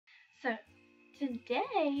So,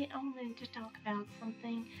 today I wanted to talk about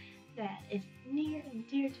something that is near and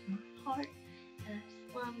dear to my heart and I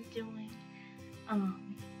just love doing.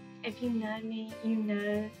 Um, if you know me, you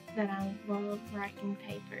know that I love writing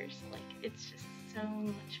papers. Like, it's just so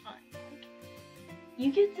much fun. Like,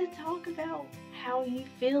 you get to talk about how you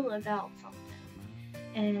feel about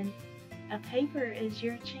something, and a paper is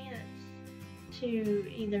your chance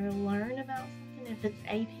to either learn about something. If it's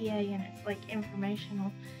APA and it's like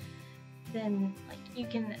informational, then like you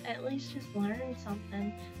can at least just learn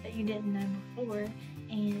something that you didn't know before.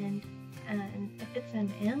 And if it's an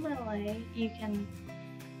MLA, you can,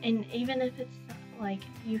 and even if it's like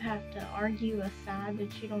you have to argue a side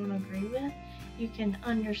that you don't agree with, you can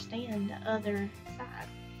understand the other side.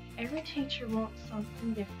 Every teacher wants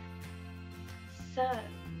something different. So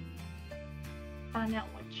find out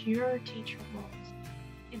what your teacher wants.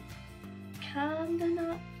 It's kinda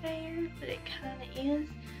not fair, but it kinda is,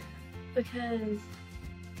 because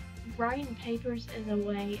writing papers is a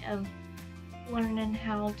way of learning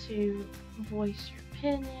how to voice your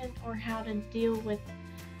opinion or how to deal with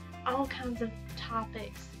all kinds of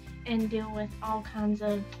topics and deal with all kinds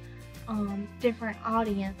of different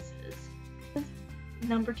audiences.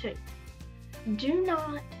 Number 2, do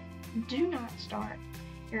not start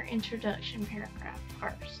your introduction paragraph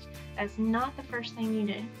first. That's not the first thing you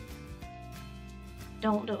do.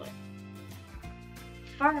 Don't do it.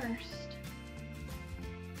 First,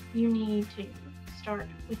 you need to start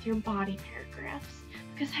with your body paragraphs,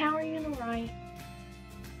 because how are you going to write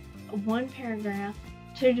one paragraph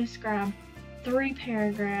to describe 3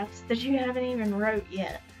 paragraphs that you haven't even wrote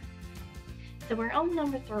yet? So we're on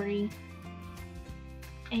number 3,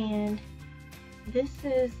 and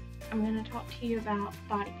I'm going to talk to you about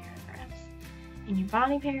body paragraphs. In your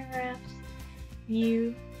body paragraphs,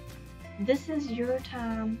 this is your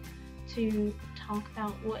time to talk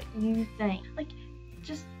about what you think. Like,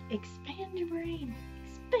 just expand your brain,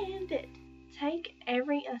 expand it. Take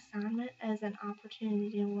every assignment as an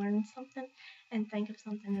opportunity to learn something and think of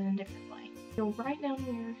something in a different way. You'll write down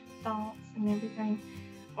your thoughts and everything,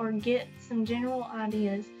 or get some general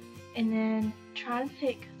ideas, and then try to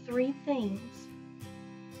pick 3 things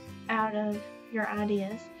out of your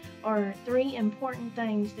ideas, or 3 important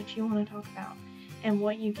things that you want to talk about and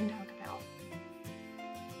what you can talk about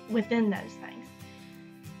within those things.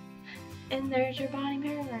 And there's your body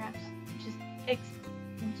paragraphs.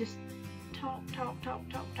 Just talk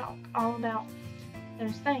all about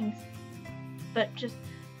those things. But just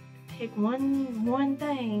pick one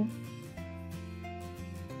thing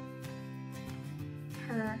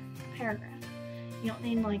per paragraph. You don't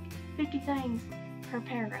need like 50 things per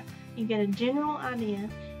paragraph. You get a general idea,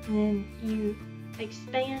 and then you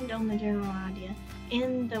expand on the general idea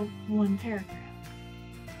in the one paragraph.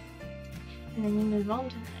 And then you move on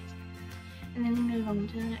to the next paragraph. And then you move on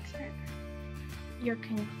to the next paragraph. Your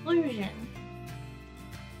conclusion.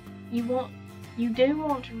 You do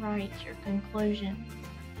want to write your conclusion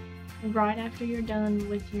right after you're done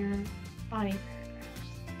with your body paragraphs.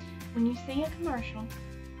 When you see a commercial,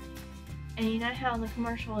 and you know how the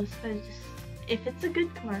commercial is supposed to, if it's a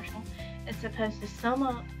good commercial, it's supposed to sum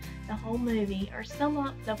up the whole movie or sum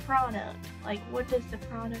up the product. Like, what does the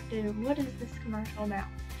product do? What is this commercial about?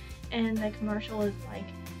 And the commercial is like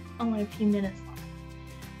only a few minutes long.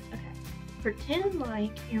 Okay, pretend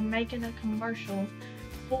like you're making a commercial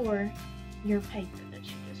for your paper that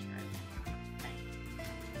you just wrote.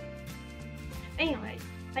 Anyways,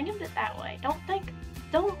 think of it that way. Don't think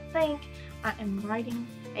I am writing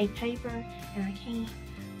a paper and I can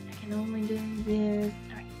only do this,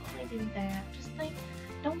 I can only do that.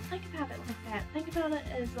 Don't think about it like that. Think about it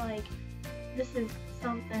as like, this is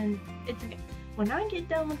something, when I get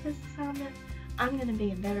done with this assignment, I'm going to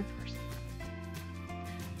be a better person.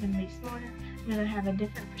 I'm going to be smarter, I'm going to have a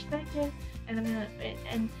different perspective,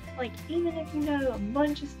 and like, even if you know a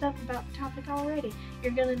bunch of stuff about the topic already,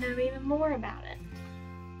 you're going to know even more about it.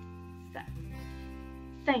 So,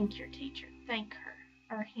 thank your teacher, thank her,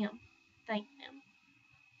 or him, thank them.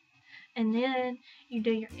 And then you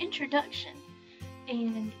do your introduction,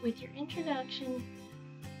 and with your introduction,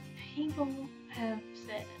 people have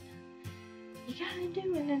said, you gotta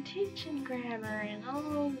do an attention grabber and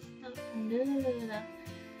all this stuff and da da da da.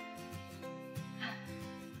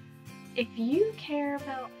 If you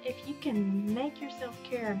can make yourself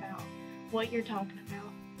care about what you're talking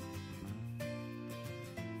about,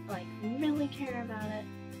 like really care about it,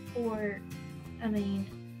 or,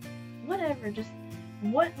 whatever, just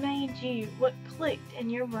what clicked in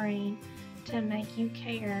your brain to make you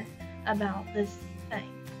care about this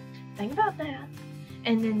thing. Think about that,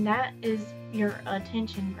 and then that is your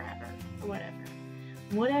attention grabber, or whatever.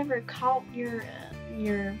 whatever caught your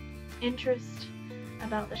interest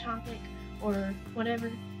about the topic or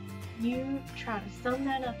whatever, you try to sum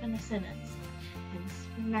that up in a sentence and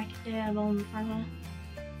smack it down on the front of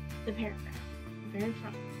the paragraph, the very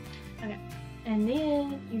front. Okay, and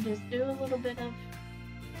then you just do a little bit of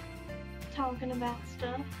talking about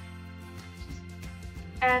stuff. Just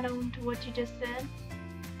add on to what you just said.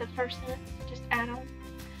 The first sentence, just add on.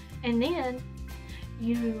 And then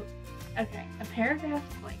a paragraph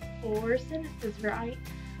is like 4 sentences, right?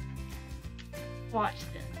 Watch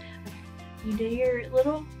this. Okay. You do your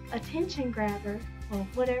little attention grabber, or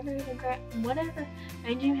whatever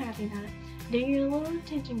made you happy about it. Do your little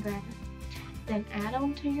attention grabber. Then add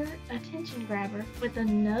on to your attention grabber with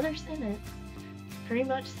another sentence, pretty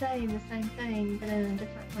much saying the same thing but in a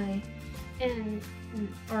different way,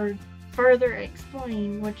 or further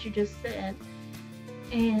explain what you just said.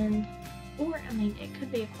 It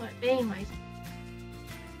could be a quote, but anyways,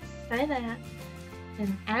 say that,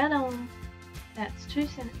 then add on, that's 2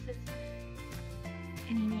 sentences,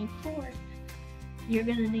 and you need 4. You're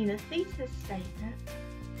going to need a thesis statement,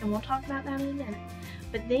 and we'll talk about that in a minute.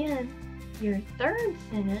 But then your third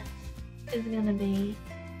sentence is going to be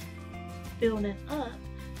building up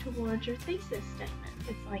towards your thesis statement.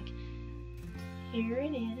 It's like, here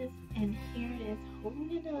it is, and here it is,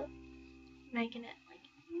 holding it up, making it like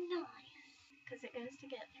nice, because it goes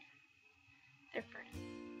together. They're friends.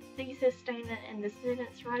 Thesis statement and the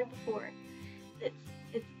sentence right before it.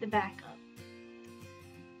 It's the backup.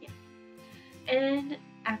 Yeah. And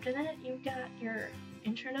after that, you've got your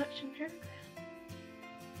introduction paragraph.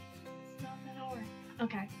 It's not that hard.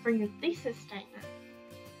 Okay, for your thesis statement.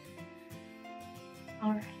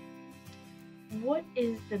 Alright. What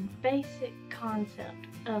is the basic concept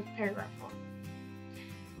of paragraph 1?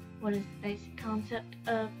 What is the basic concept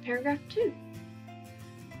of paragraph 2?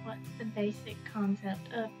 What's the basic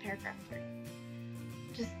concept of paragraph 3?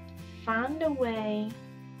 Just find a way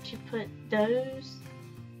to put those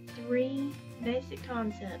 3 basic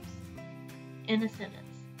concepts in a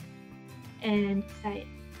sentence and say it.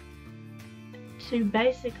 To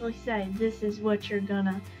basically say, this is what you're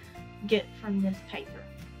gonna get from this paper.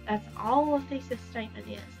 That's all a thesis statement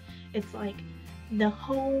is. It's like the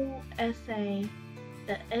whole essay,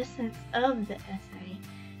 the essence of the essay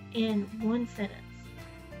in one sentence.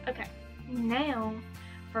 Okay, now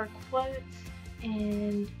for quotes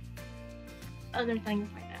and other things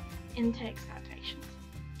like that, in-text citations.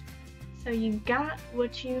 So you got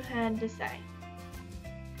what you had to say,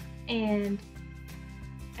 and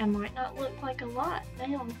it might not look like a lot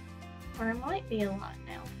now, or it might be a lot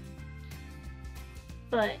now.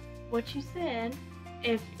 But what you said,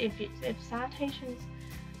 if citations,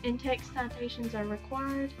 in-text citations are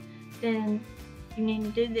required, then you need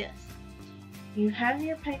to do this. You have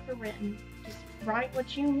your paper written, just write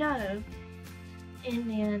what you know,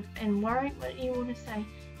 and write what you want to say,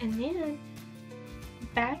 and then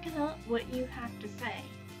backing up what you have to say,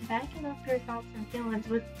 backing up your thoughts and feelings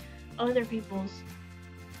with other people's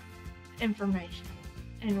information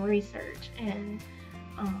and research and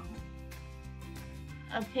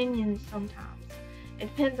opinions sometimes.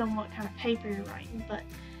 It depends on what kind of paper you're writing, but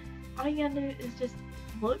all you gotta do is just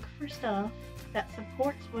look for stuff that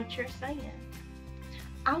supports what you're saying.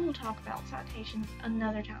 I will talk about citations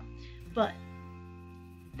another time, but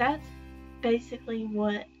that's basically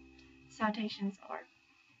what citations are.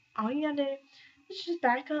 All you gotta do is just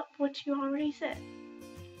back up what you already said.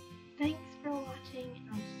 Thanks for watching.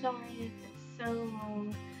 I'm sorry if it's so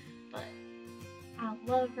long, but I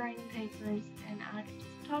love writing papers, and I could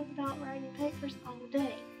just talk about writing papers all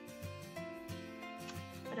day.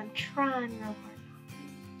 But I'm trying real hard not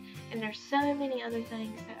to. And there's so many other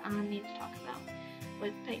things that I need to talk about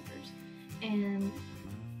with papers, and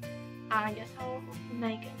I guess I'll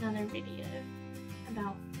make another video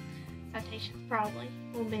about citations. Probably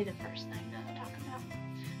will be the first thing that I talk about,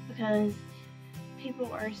 because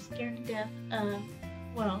people are scared to death of,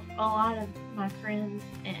 well, a lot of my friends,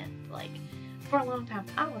 and like for a long time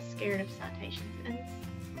I was scared of citations, and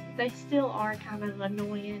they still are kind of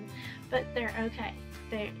annoying, but they're okay.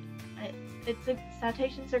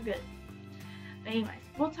 Citations are good. But anyways,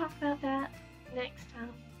 we'll talk about that next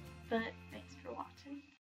time. But